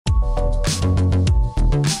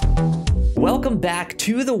Welcome back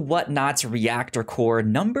to the Whatnauts Reactor Corps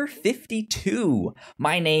number 52.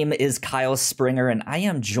 My name is Kyle Springer and I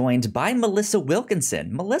am joined by Melissa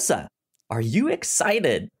Wilkinson. Melissa, are you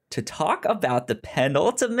excited to talk about the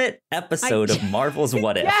penultimate episode of Marvel's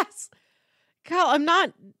What If? Yes. Kyle,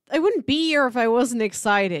 I wouldn't be here if I wasn't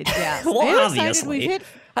excited. Yes. Well, obviously.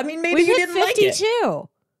 Maybe you didn't 52. Like it.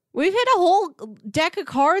 We've hit a whole deck of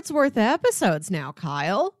cards worth of episodes now,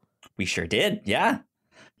 Kyle. We sure did. Yeah.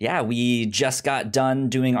 Yeah, we just got done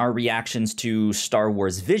doing our reactions to Star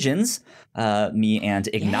Wars Visions. Me and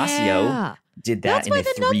Ignacio did that in a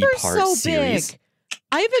 3-part series. Big.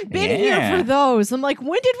 I haven't been here for those. I'm like,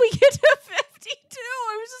 when did we get to 52?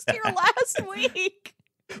 I was just here last week.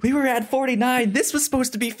 We were at 49. This was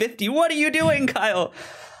supposed to be 50. What are you doing, Kyle?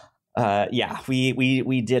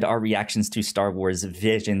 We did our reactions to Star Wars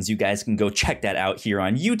Visions. You guys can go check that out here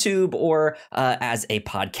on YouTube or as a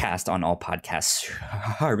podcast on all podcast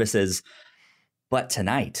services. But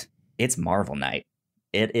tonight, it's Marvel night.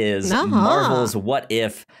 It is Marvel's What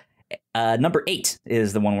If. Number 8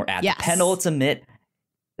 is the one we're at. Yes.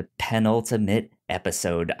 The penultimate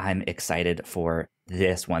episode. I'm excited for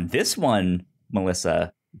this one. This one,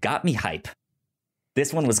 Melissa, got me hype.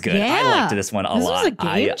 This one was good. Yeah, I liked this one a lot.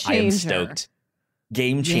 I am stoked.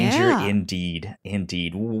 Game changer indeed.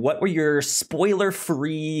 Indeed. What were your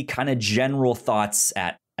spoiler-free kind of general thoughts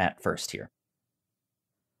at first here?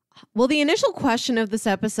 Well, the initial question of this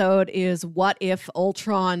episode is, what if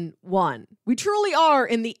Ultron won? We truly are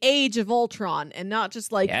in the age of Ultron and not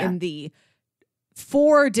just like in the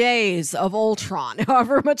 4 days of Ultron,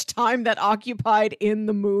 however much time that occupied in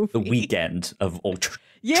the movie. The weekend of Ultron.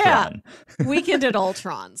 Yeah, weekend at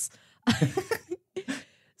Ultron's.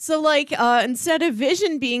 So, like, instead of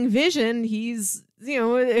Vision being Vision, he's,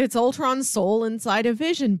 it's Ultron's soul inside a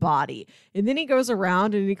Vision body. And then he goes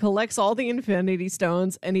around and he collects all the Infinity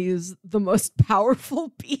Stones, and he's the most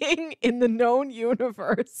powerful being in the known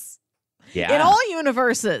universe. Yeah. In all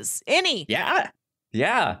universes. Any. Yeah.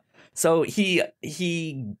 Yeah. So he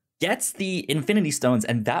gets the Infinity Stones,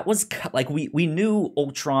 and that was like we knew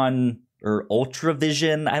Ultron or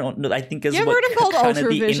Ultravision. I don't know. I think is what called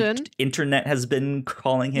Ultravision. The internet has been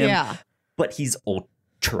calling him. Yeah, but he's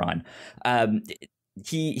Ultron.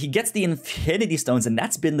 He gets the Infinity Stones, and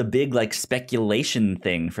that's been the big like speculation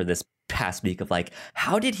thing for this past week of like,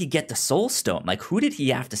 how did he get the Soul Stone? Like, who did he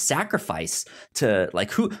have to sacrifice to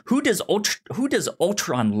like who does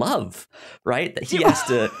Ultron love? Right? That he has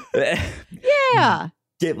to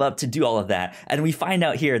give up to do all of that. And we find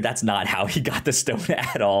out here that's not how he got the stone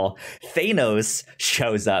at all. Thanos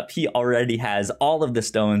shows up. He already has all of the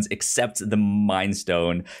stones except the Mind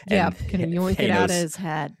Stone. Yeah, can he yoink it out of his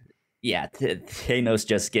head? Yeah, Thanos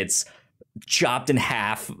just gets chopped in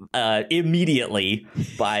half immediately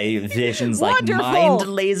by Vision's like mind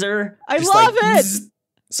laser. I love it.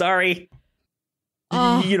 Sorry.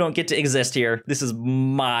 You don't get to exist here. This is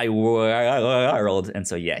my world. And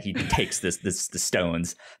so, yeah, he takes the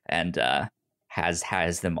stones and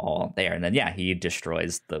has them all there. And then, he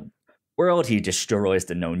destroys the world. He destroys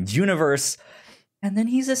the known universe. And then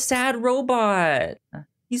he's a sad robot.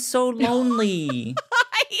 He's so lonely.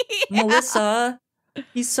 Melissa,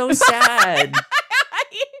 he's so sad.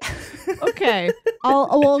 Okay,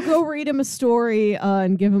 I'll go read him a story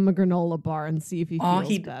and give him a granola bar and see if he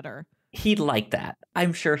feels better. He'd like that.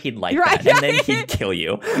 I'm sure he'd like that. And then he'd kill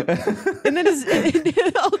you. And then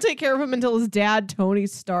I'll take care of him until his dad, Tony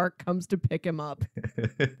Stark, comes to pick him up.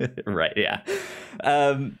 Right, yeah.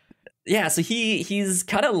 So he's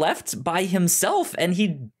kind of left by himself and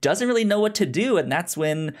he doesn't really know what to do. And that's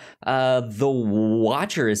when the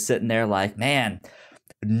Watcher is sitting there like, man,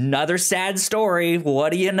 another sad story.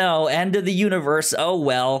 What do you know? End of the universe. Oh,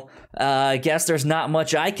 well, I guess there's not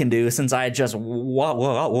much I can do since I just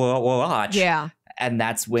watch. Yeah. And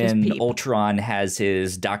that's when Ultron has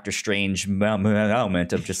his Doctor Strange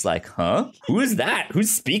moment of just like, huh? Who is that?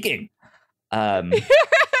 Who's speaking? And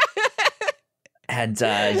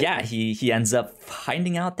he ends up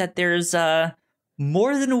finding out that there's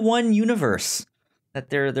more than one universe.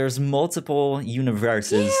 That there's multiple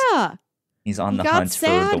universes. Yeah. He's on the hunt for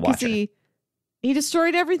the Watcher. He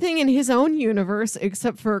destroyed everything in his own universe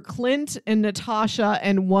except for Clint and Natasha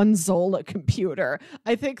and one Zola computer.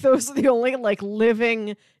 I think those are the only like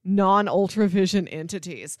living non-Ultravision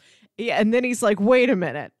entities. Yeah, and then he's like, wait a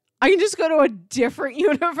minute. I can just go to a different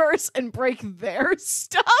universe and break their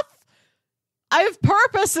stuff? I have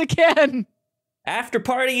purpose again. After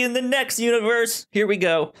party in the next universe. Here we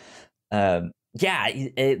go.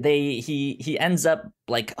 He ends up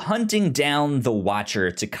like hunting down the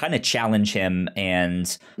Watcher to kind of challenge him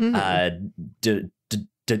and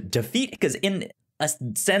defeat, because in a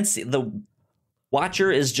sense the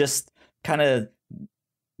Watcher is just kind of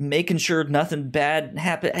making sure nothing bad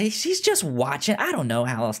happens. He's just watching. I don't know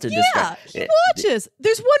how else to describe it. Yeah, he watches.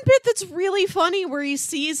 There's one bit that's really funny where he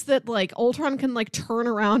sees that like Ultron can like turn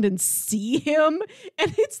around and see him,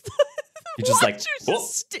 and it's the He's just like,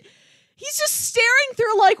 he's just staring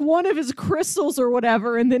through like one of his crystals or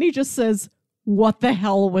whatever, and then he just says, "What the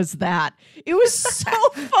hell was that?" It was so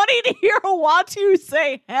funny to hear Uatu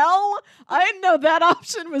say hell. I didn't know that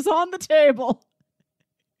option was on the table.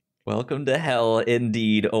 Welcome to hell,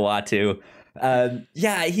 indeed, Uatu.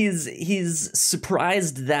 Yeah, he's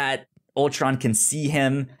surprised that Ultron can see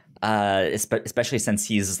him, especially since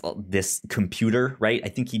he's this computer, right? I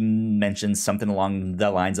think he mentioned something along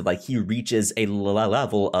the lines of like he reaches a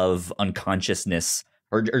level of unconsciousness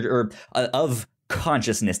or of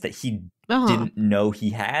consciousness that he didn't know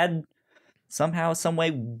he had somehow, some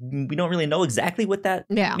way. We don't really know exactly what that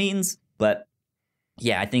means, but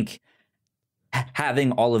yeah, I think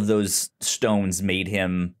having all of those stones made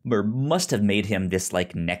him, or must have made him, this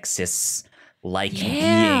like Nexus like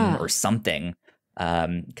being or something,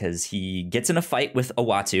 because he gets in a fight with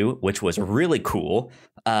Uatu, which was really cool.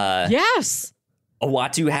 Yes,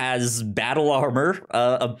 Uatu has battle armor,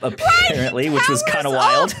 apparently, which was kind of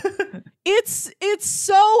wild. It's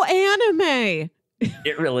so anime.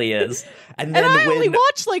 It really is. And then I only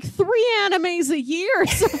watch like 3 animes a year,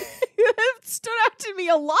 so it stood out to me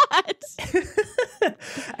a lot.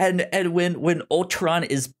 and when Ultron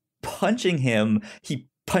is punching him, he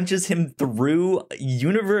punches him through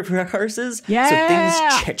universes. Yeah. So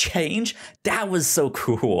things change. That was so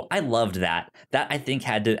cool. I loved that. That I think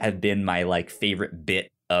had to have been my like favorite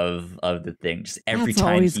bit of the thing. Just every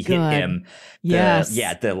time he hit him,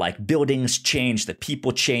 the like buildings changed, the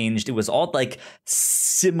people changed. It was all like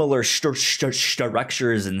similar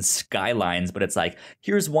structures and skylines, but it's like,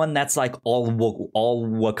 here's one that's like all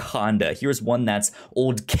Wakanda. Here's one that's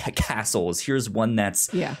old castles. Here's one that's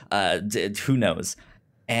who knows.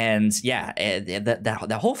 And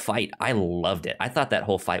that whole fight, I loved it. I thought that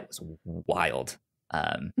whole fight was wild.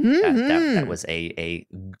 That was a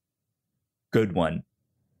good one.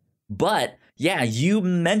 But yeah, you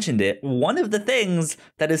mentioned it. One of the things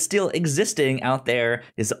that is still existing out there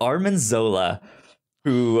is Armin Zola,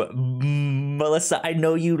 who, Melissa, I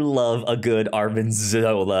know you love a good Armin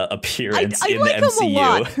Zola appearance in like the MCU. Him a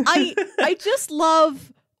lot. I just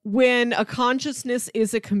love when a consciousness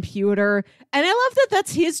is a computer, and I love that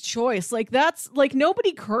that's his choice. Like that's like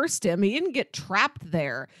nobody cursed him. He didn't get trapped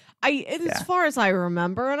there. As far as I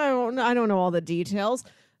remember, and I don't know all the details.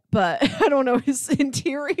 But I don't know his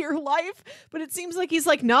interior life. But it seems like he's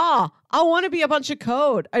like, nah, I want to be a bunch of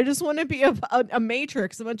code. I just want to be a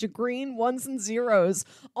matrix, a bunch of green ones and zeros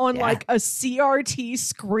on like a CRT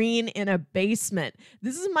screen in a basement.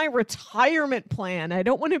 This is my retirement plan. I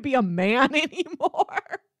don't want to be a man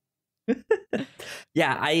anymore.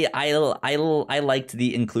 Yeah, I liked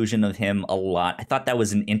the inclusion of him a lot. I thought that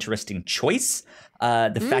was an interesting choice.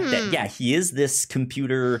 The fact that, he is this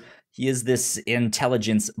computer. He is this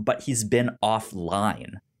intelligence, but he's been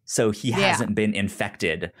offline. So he hasn't been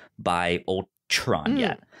infected by Ultron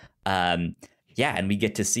yet. And we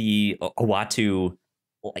get to see Uatu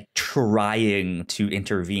like trying to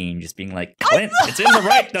intervene, just being like, Clint, it's in the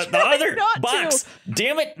right, the other box.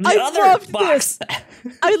 Damn it, the other box.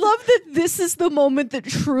 I love that this is the moment that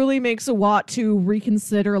truly makes Uatu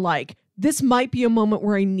reconsider, like, this might be a moment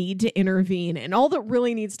where I need to intervene. And all that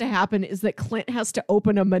really needs to happen is that Clint has to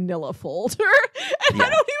open a manila folder. And I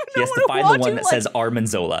don't even know he has to find the one that says Armin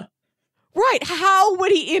Zola. Right. How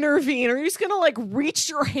would he intervene? Are you just going to like reach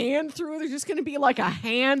your hand through? There's just going to be like a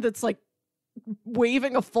hand that's like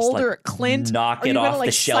waving a folder at Clint. Knock it off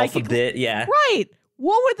the shelf a bit. Yeah. Right.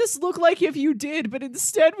 What would this look like if you did? But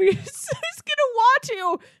instead we just get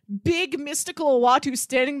Uatu, big mystical Uatu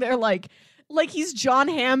standing there like he's John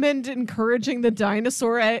Hammond encouraging the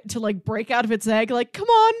dinosaur to like break out of its egg. Like, come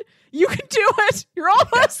on, you can do it. You're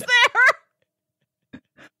almost there.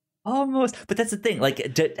 Almost. But that's the thing.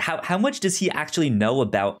 Like, how much does he actually know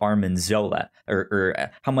about Armin Zola? Or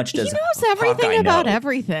how much does he knows everything Hawkeye about know?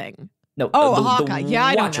 Everything? No. Hawkeye. The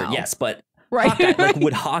I Watcher, don't know. yes, but right. Hawkeye, like,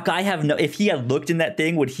 would Hawkeye have if he had looked in that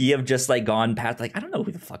thing, would he have just like gone past, like, I don't know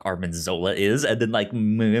who the fuck Armin Zola is, and then like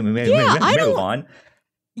move on?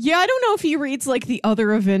 Yeah, I don't know if he reads like the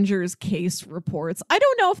other Avengers case reports. I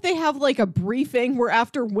don't know if they have like a briefing where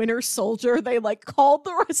after Winter Soldier, they like called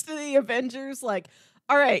the rest of the Avengers like,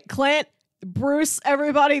 all right, Clint, Bruce,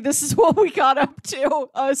 everybody, this is what we got up to.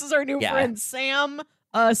 This is our new friend, Sam.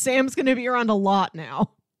 Sam's going to be around a lot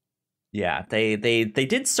now. Yeah, they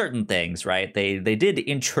did certain things, right? They did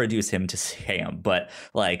introduce him to Sam, but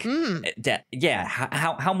like,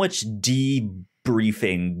 how much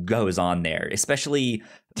briefing goes on there, especially.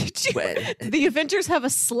 The Avengers have a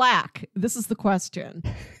Slack? This is the question.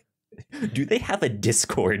 Do they have a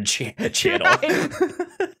Discord channel? Right.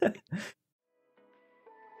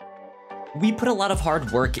 We put a lot of hard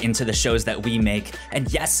work into the shows that we make, and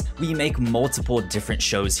yes, we make multiple different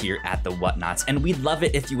shows here at the Whatnauts, and we'd love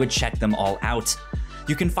it if you would check them all out.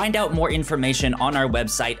 You can find out more information on our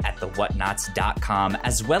website at thewhatnauts.com,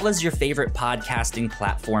 as well as your favorite podcasting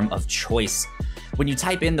platform of choice. When you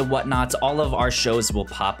type in the Whatnauts, all of our shows will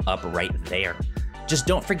pop up right there. Just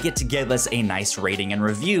don't forget to give us a nice rating and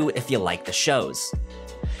review if you like the shows.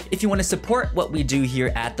 If you want to support what we do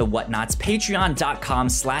here at The Whatnauts,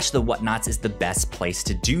 patreon.com/The Whatnauts is the best place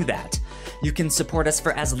to do that. You can support us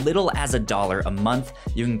for as little as $1 a month.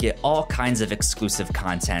 You can get all kinds of exclusive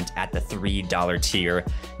content at the $3 tier.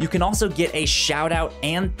 You can also get a shout out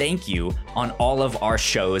and thank you on all of our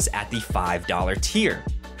shows at the $5 tier.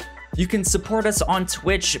 You can support us on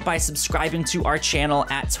Twitch by subscribing to our channel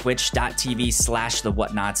at twitch.tv/The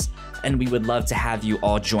Whatnauts, and we would love to have you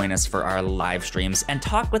all join us for our live streams and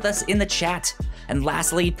talk with us in the chat. And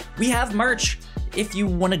lastly, we have merch. If you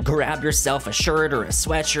want to grab yourself a shirt or a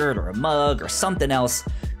sweatshirt or a mug or something else,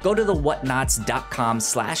 go to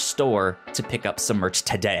thewhatnauts.com/store to pick up some merch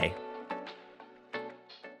today.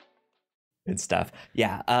 Good stuff.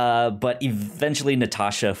 Yeah, but eventually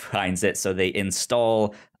Natasha finds it, so they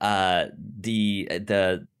install they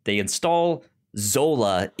install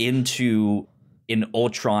Zola into an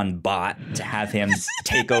Ultron bot to have him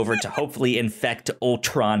take over to hopefully infect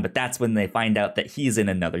Ultron, but that's when they find out that he's in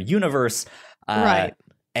another universe. Right.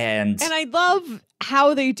 And I love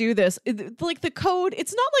how they do this. Like the code,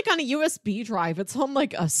 it's not like on a USB drive. It's on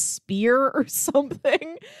like a spear or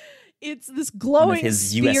something. It's this glowing his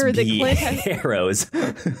spear USB that Clint has arrows.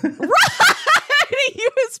 Right, a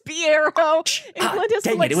USB arrow. And Clint has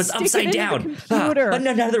to, like, it was stick upside it down. into the computer.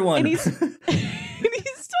 Another one. And he's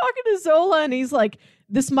talking to Zola, and he's like,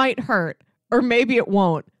 "This might hurt, or maybe it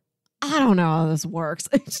won't. I don't know how this works."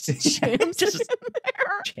 It just jams it in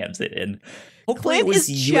there. Jams it in. Hopefully Clint it was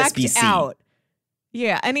is USB-C. checked out.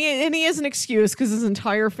 Yeah, and he has an excuse because his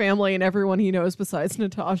entire family and everyone he knows besides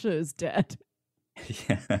Natasha is dead.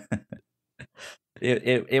 Yeah.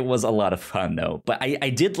 It was a lot of fun though, but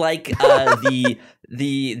I did like the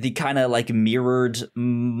kind of like mirrored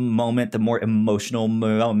moment, the more emotional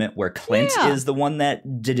moment where Clint is the one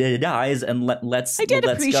that dies and let's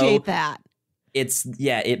appreciate go. That.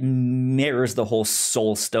 It mirrors the whole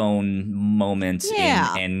Soul Stone moment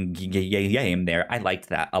in game there. I liked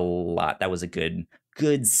that a lot. That was a good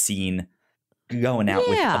scene going out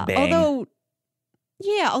with a bang.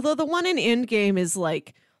 Although the one in Endgame is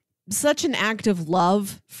like such an act of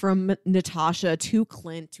love from Natasha to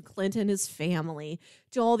Clint and his family,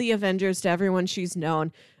 to all the Avengers, to everyone she's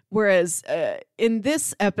known. Whereas in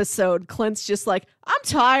this episode, Clint's just like, "I'm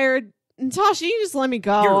tired. Natasha, you just let me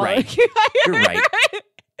go." You're right. You're right.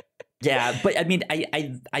 Yeah, but I mean,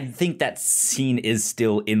 I think that scene is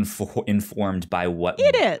still informed by what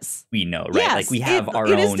it is. We know, right? Yes, like we have our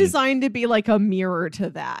own. It is designed to be like a mirror to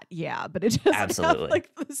that, yeah, but it doesn't have like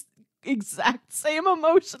this exact same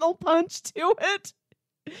emotional punch to it.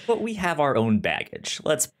 But we have our own baggage.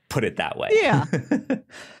 Let's put it that way. Yeah.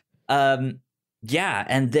 Yeah,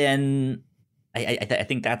 and then I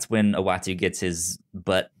think that's when Uatu gets his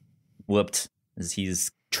butt whooped as he's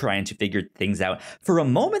trying to figure things out. For a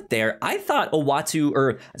moment there, I thought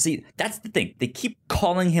Uatu, that's the thing. They keep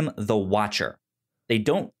calling him the Watcher. They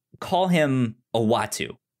don't call him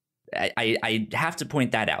Uatu. I have to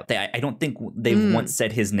point that out. I don't think they've once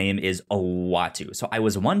said his name is Uatu. So I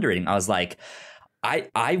was wondering, I was like,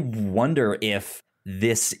 I wonder if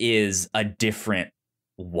this is a different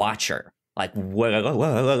Watcher. Like,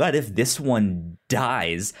 what if this one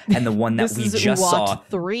dies and the one that we just saw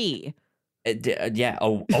 3? Yeah.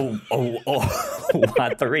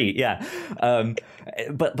 What 3? Yeah.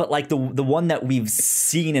 But like the one that we've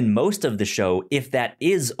seen in most of the show, if that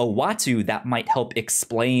is Uatu, that might help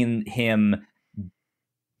explain him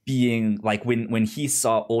being like when he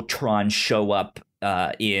saw Ultron show up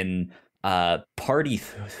in Party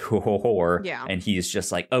Thor, and he's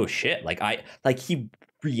just like, oh shit, like he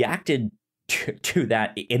reacted to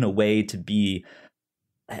that in a way to be.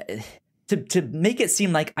 To make it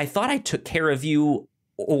seem like I thought I took care of you,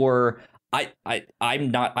 or I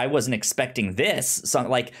wasn't expecting this. So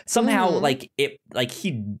like somehow like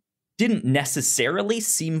he didn't necessarily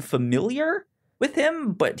seem familiar with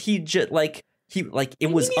him, but he just it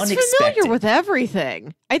was unexpected. Familiar with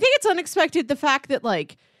everything. I think it's unexpected the fact that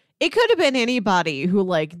like it could have been anybody who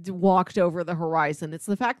like walked over the horizon. It's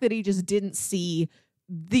the fact that he just didn't see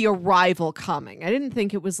the arrival coming. I didn't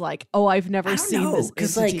think it was like, oh, I've never seen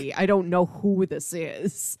this entity. Like, I don't know who this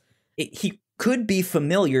is. He could be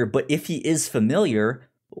familiar, but if he is familiar,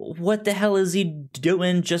 what the hell is he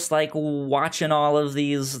doing just like watching all of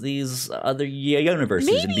these other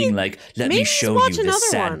universes and being like, let me show you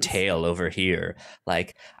this sad tale over here?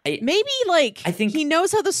 Like, I think he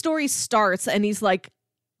knows how the story starts and he's like,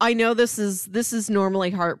 I know this is normally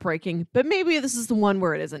heartbreaking, but maybe this is the one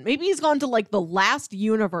where it isn't. Maybe he's gone to like the last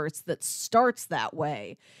universe that starts that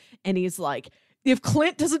way. And he's like, if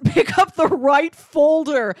Clint doesn't pick up the right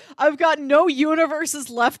folder, I've got no universes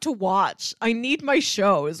left to watch. I need my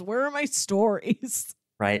shows. Where are my stories?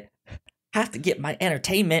 Right. Have to get my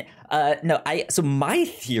entertainment. So my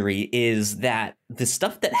theory is that the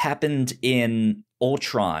stuff that happened in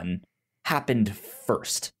Ultron happened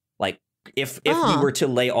first. Like, if we were to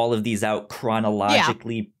lay all of these out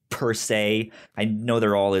chronologically per se, I know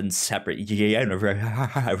they're all in separate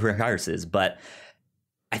universes, but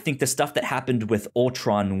I think the stuff that happened with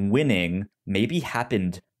Ultron winning maybe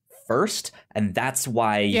happened first, and that's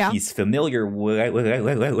why he's familiar with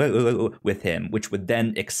him, which would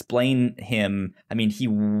then explain him. I mean, he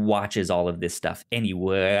watches all of this stuff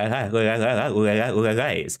anyways,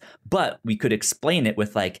 but we could explain it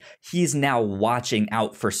with like, he's now watching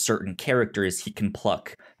out for certain characters he can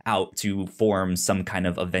pluck out to form some kind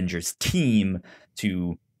of Avengers team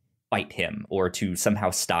to fight him or to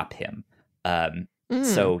somehow stop him.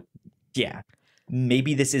 So, yeah,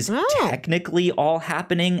 maybe this is technically all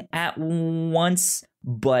happening at once,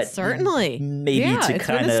 but certainly maybe to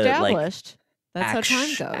kind of like that's how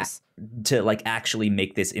time goes. To like actually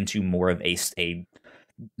make this into more of a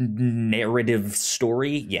narrative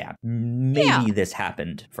story. Yeah, maybe this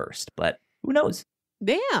happened first, but who knows?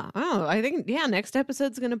 Yeah. Oh, I think next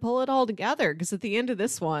episode's gonna pull it all together because at the end of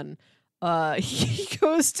this one, he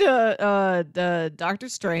goes to Doctor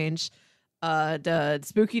Strange. The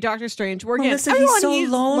spooky Doctor Strange. Melissa, he's so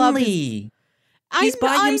lonely. He's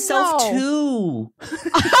by himself too.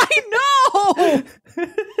 I know.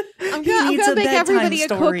 I'm gonna make everybody a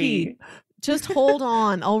cookie. Just hold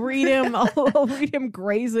on. I'll read him. I'll read him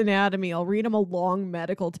Grey's Anatomy. I'll read him a long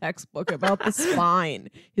medical textbook about the spine.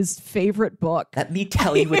 His favorite book. Let me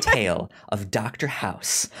tell you a tale of Dr.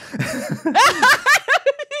 House. He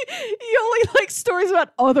only likes stories about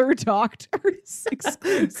other doctors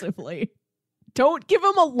exclusively. Don't give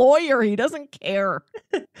him a lawyer. He doesn't care.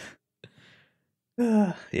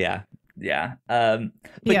 So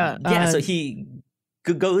he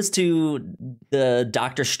goes to the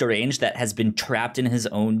Doctor Strange that has been trapped in his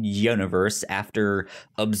own universe after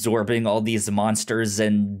absorbing all these monsters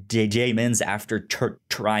and demons after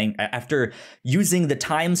after using the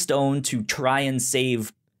time stone to try and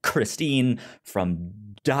save Christine from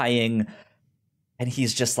dying. And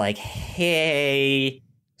he's just like, hey,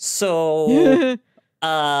 so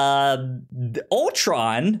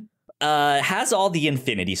Ultron has all the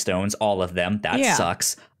Infinity Stones, all of them. That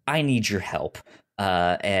sucks. I need your help.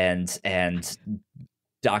 And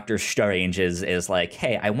Doctor Strange is like,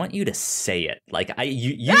 hey, I want you to say it. Like,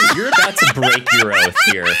 you're about to break your oath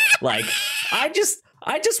here. Like, I just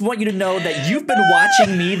want you to know that you've been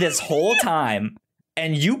watching me this whole time,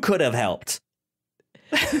 and you could have helped.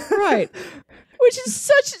 Right. Which is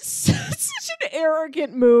such an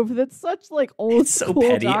arrogant move. That's such like old school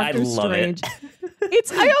petty. Doctor I love Strange. it.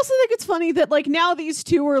 I also think it's funny that like now these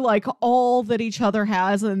two are like all that each other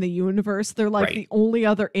has in the universe. They're like the only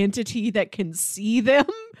other entity that can see them.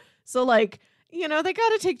 So like, you know, they got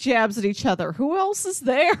to take jabs at each other. Who else is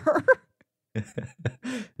there?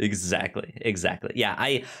 Exactly.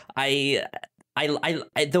 Yeah,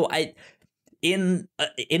 in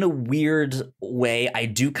a weird way, I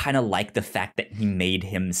do kind of like the fact that he made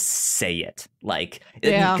him say it. Like,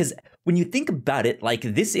 because when you think about it, like,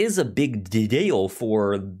 this is a big deal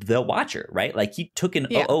for the Watcher, right? Like, he took an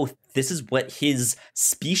oath. This is what his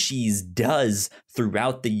species does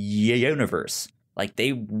throughout the universe. Like,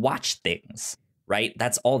 they watch things, right?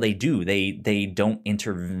 That's all they do. They don't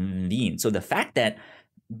intervene. So the fact that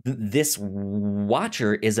this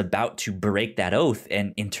Watcher is about to break that oath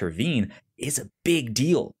and intervene is a big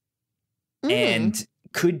deal and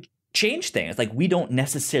could change things. Like, we don't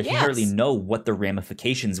necessarily know what the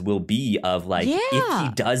ramifications will be of like if he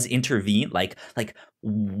does intervene, like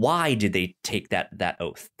why did they take that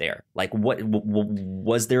oath there? Like, what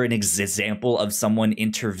was there an example of someone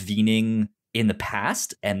intervening in the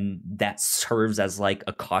past and that serves as like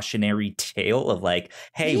a cautionary tale of like,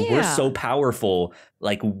 hey, we're so powerful,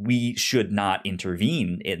 like we should not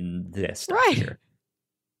intervene in this stuff here.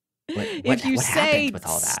 If you what say happened with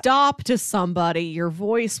all that? stop to somebody, your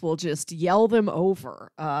voice will just yell them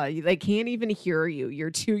over. They can't even hear you.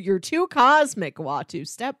 You're too cosmic, Watu.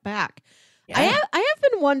 Step back. Yeah. I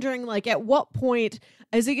have been wondering, like, at what point,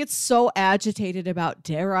 as he gets so agitated about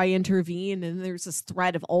dare I intervene, and there's this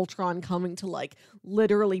threat of Ultron coming to like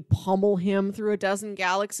literally pummel him through a dozen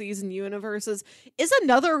galaxies and universes, is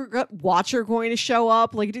another Watcher going to show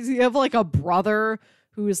up? Like, does he have like a brother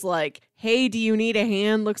who's like, hey, do you need a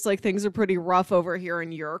hand? Looks like things are pretty rough over here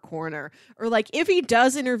in your corner. Or like, if he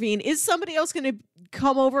does intervene, is somebody else going to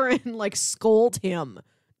come over and like scold him?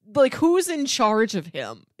 Like, who's in charge of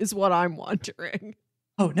him is what I'm wondering.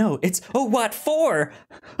 Oh no, it's Owat 4.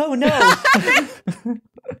 Oh no.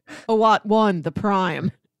 Owat 1, the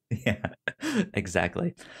Prime. Yeah,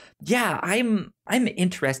 exactly. Yeah, I'm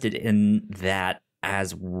interested in that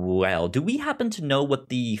as well. Do we happen to know what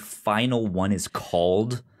the final one is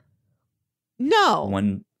called? No.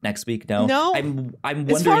 One next week? No. No. I'm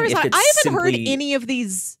As far wondering as if it's I haven't heard simply any of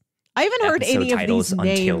these. I haven't heard episode any of titles these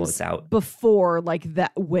until names it's out. before like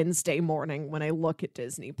that Wednesday morning when I look at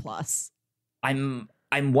Disney Plus. I'm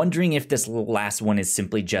wondering if this last one is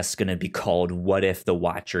simply just going to be called "What If the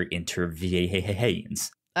Watcher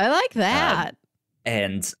Intervenes." I like that.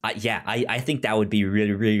 And I think that would be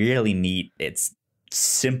really, really, really neat. It's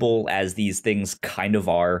simple as these things kind of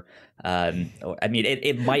are. I mean,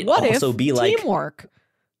 it might What also if be like teamwork.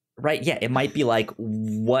 Right, yeah, it might be like,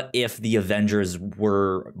 what if the Avengers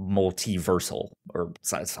were multiversal or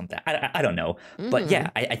something? I don't know. But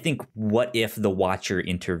yeah, I think what if the Watcher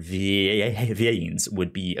intervenes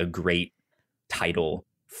would be a great title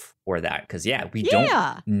for that. Because, yeah, we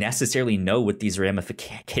don't necessarily know what these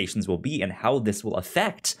ramifications will be and how this will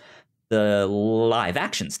affect the live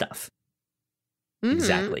action stuff.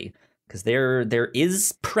 Exactly. Because there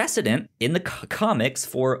is precedent in the comics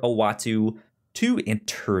for Owatu to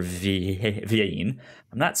intervene.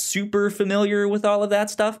 I'm not super familiar with all of that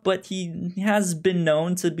stuff, but he has been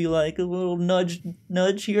known to be like a little nudge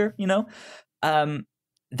here, you know?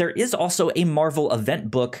 There is also a Marvel event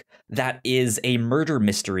book that is a murder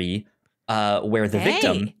mystery where the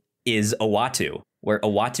victim is Owatu, where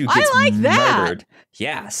Owatu gets murdered.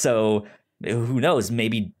 Yeah, so who knows?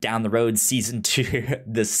 Maybe down the road,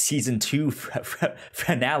 the season 2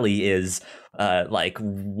 finale is like,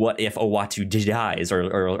 what if Owatu dies,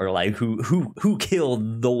 or like who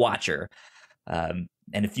killed the Watcher? And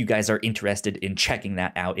if you guys are interested in checking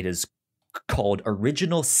that out, it is called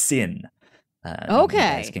Original Sin. Okay, you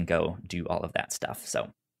guys can go do all of that stuff.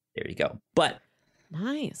 So there you go. But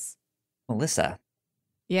nice, Melissa.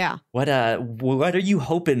 Yeah. What are you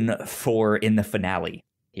hoping for in the finale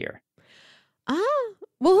here?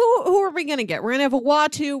 Well, who are we gonna get? We're gonna have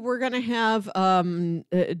Owatu. We're gonna have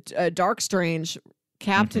Dark Strange,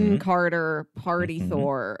 Captain Carter, Party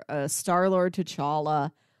Thor, Star-Lord,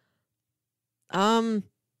 T'Challa. I'm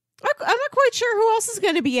not quite sure who else is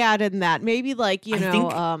gonna be added in that. Maybe like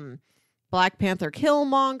Black Panther,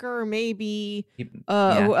 Killmonger. Maybe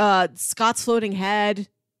Scott's floating head.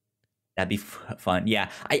 That'd be fun. Yeah,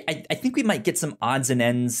 I think we might get some odds and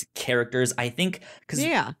ends characters. I think because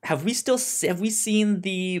have we seen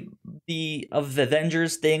the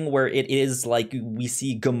Avengers thing where it is like we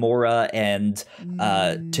see Gamora and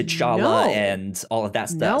T'Challa and all of that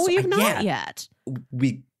stuff? No, we have not yet.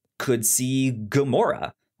 We could see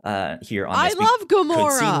Gamora here on this. I love Gamora.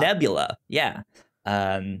 Could see Nebula. Yeah.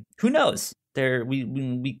 Who knows?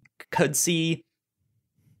 We could see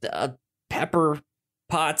Pepper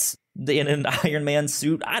Potts in an Iron Man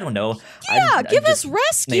suit. I don't know. Yeah, give us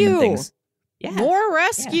rescue. Yeah, more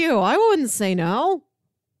rescue. Yeah. I wouldn't say no.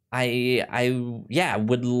 I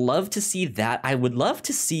would love to see that. I would love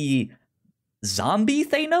to see zombie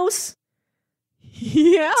Thanos.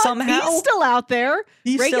 Yeah, somehow he's still out there.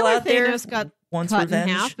 He's Regular still out Thanos there. got cut in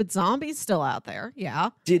half, but zombie's still out there.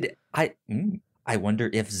 Yeah. I wonder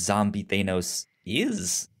if zombie Thanos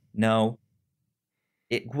is no.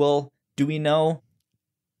 Do we know?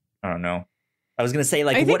 I don't know. I was gonna say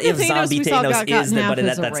like, what if zombie Thanos is, but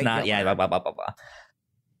that's not. Yeah. Blah, blah, blah, blah.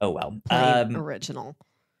 Oh well. Original.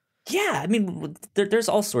 Yeah, I mean, there's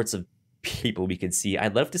all sorts of people we could see.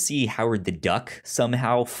 I'd love to see Howard the Duck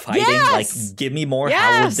somehow fighting. Yes! Like, give me more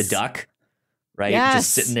Howard the Duck. Right,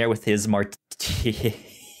 just sitting there with his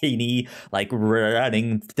martini, like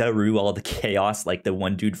running through all the chaos, like the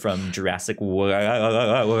one dude from Jurassic World.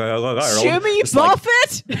 Jimmy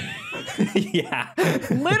Buffett. Yeah,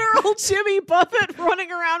 literal Jimmy Buffett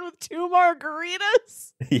running around with 2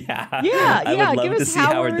 margaritas. Yeah. I would love to see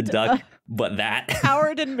Howard the Duck, but that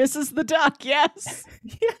Howard and Mrs. the Duck. Yes.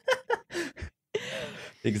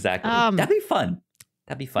 Exactly. That'd be fun.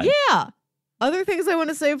 Yeah. Other things I want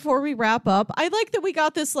to say before we wrap up. I like that we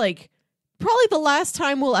got this, like, probably the last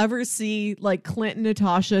time we'll ever see, like, Clint and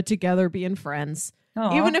Natasha together being friends.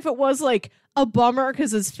 Aww. Even if it was, like, a bummer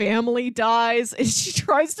because his family dies and she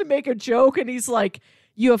tries to make a joke and he's like,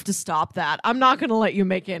 you have to stop that. I'm not going to let you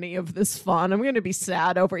make any of this fun. I'm going to be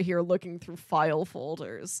sad over here looking through file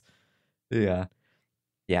folders. Yeah.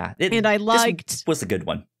 Yeah. And I liked... This was a good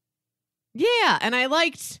one. Yeah, and I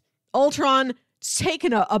liked Ultron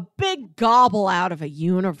taking a big gobble out of a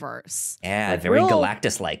universe. Yeah, like, very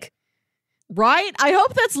Galactus-like. Right? I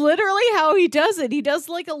hope that's literally how he does it. He does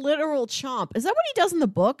like a literal chomp. Is that what he does in the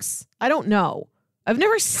books? I don't know. I've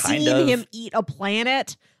never seen him eat a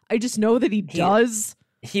planet. I just know that he does.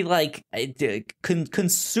 He like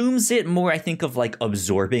consumes it more, I think, of like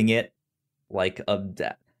absorbing it, like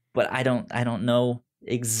but I don't know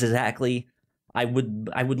exactly. I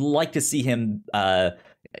would like to see him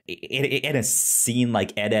in a scene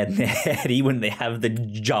like Ed, Edd and Eddie when they have the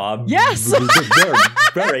job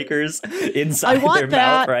breakers inside their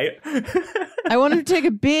mouth, right? I want him to take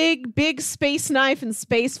a big space knife and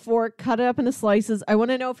space fork, cut it up into slices. I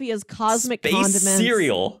want to know if he has cosmic space condiments.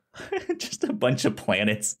 Cereal. Just a bunch of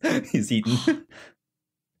planets he's eating.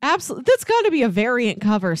 Absolutely. That's got to be a variant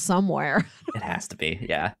cover somewhere. It has to be,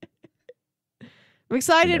 yeah. I'm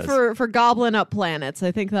excited for gobbling up planets.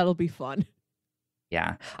 I think that'll be fun.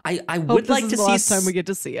 Yeah, I would like to see last time we get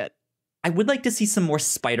to see it. I would like to see some more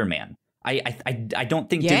Spider-Man. I don't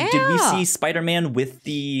think did we see Spider-Man with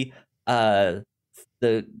the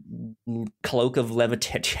cloak of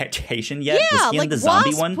levitation yet? Yeah, was he like in the zombie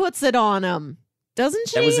Wasp one? Puts it on him, doesn't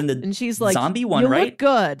she? That was in the and she's like, zombie one, you right? look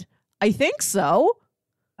good. I think so.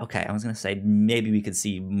 Okay, I was gonna say maybe we could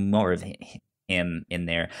see more of him in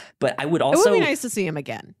there, but I would also. It would be nice to see him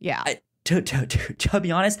again. Yeah. To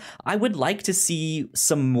be honest, I would like to see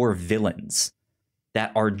some more villains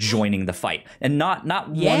that are joining the fight, and not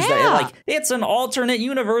ones that are like, it's an alternate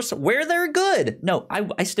universe where they're good. No,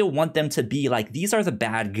 I still want them to be like, these are the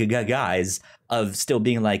bad guys, of still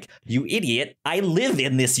being like, you idiot, I live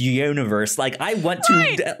in this universe. Like, I want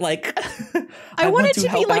to like I want it to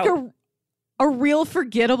be like a real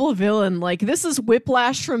forgettable villain. Like, this is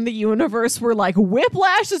Whiplash from the universe where, like,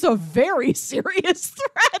 Whiplash is a very serious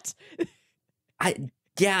threat. I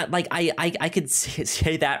could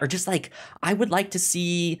say that, or just like, I would like to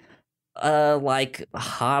see like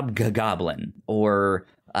Hobgoblin or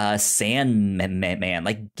Sandman.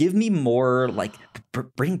 Like, give me more, like,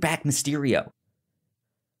 bring back Mysterio.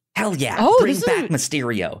 Hell yeah, bring back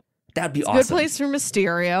Mysterio. That'd be awesome. Good place for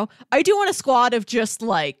Mysterio. I do want a squad of just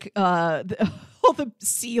like all the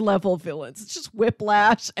sea-level villains. It's just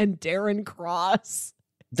Whiplash and Darren Cross.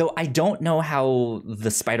 Though I don't know how the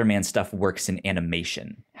Spider-Man stuff works in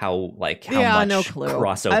animation. How much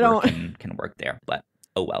crossover can work there. But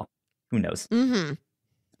oh well, who knows? Mm-hmm.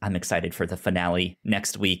 I'm excited for the finale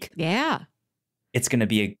next week. Yeah. It's going to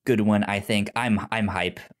be a good one, I think. I'm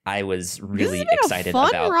hype. I was really excited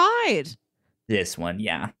about fun ride. This one.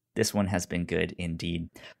 Yeah. This one has been good indeed.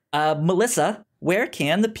 Melissa, where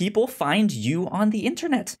can the people find you on the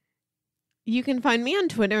internet? You can find me on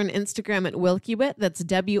Twitter and Instagram at Wilkywit. That's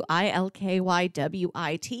WILKYWIT.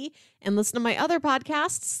 And listen to my other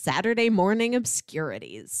podcast, Saturday Morning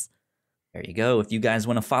Obscurities. There you go. If you guys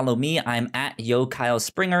want to follow me, I'm at Kyle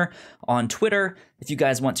Springer on Twitter. If you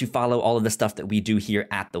guys want to follow all of the stuff that we do here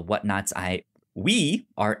at the Whatnauts, we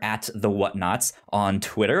are at the Whatnauts on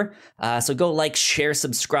Twitter. So go like, share,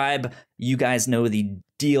 subscribe. You guys know the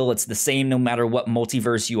deal. It's the same no matter what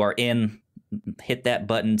multiverse you are in. Hit that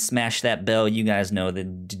button, smash that bell. You guys know the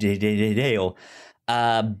deal.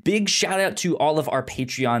 Big shout out to all of our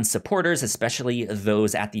Patreon supporters, especially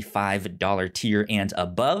those at the $5 tier and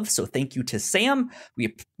above. So thank you to Sam.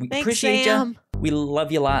 We appreciate you. We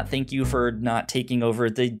love you a lot. Thank you for not taking over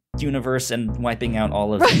the universe and wiping out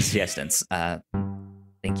all of the existence.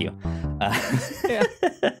 Thank you.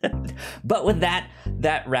 But with that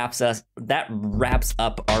wraps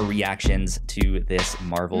up our reactions to this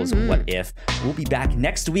Marvel's What If. We'll be back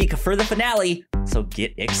next week for the finale, so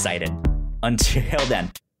get excited. Until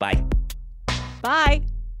then, bye. Bye.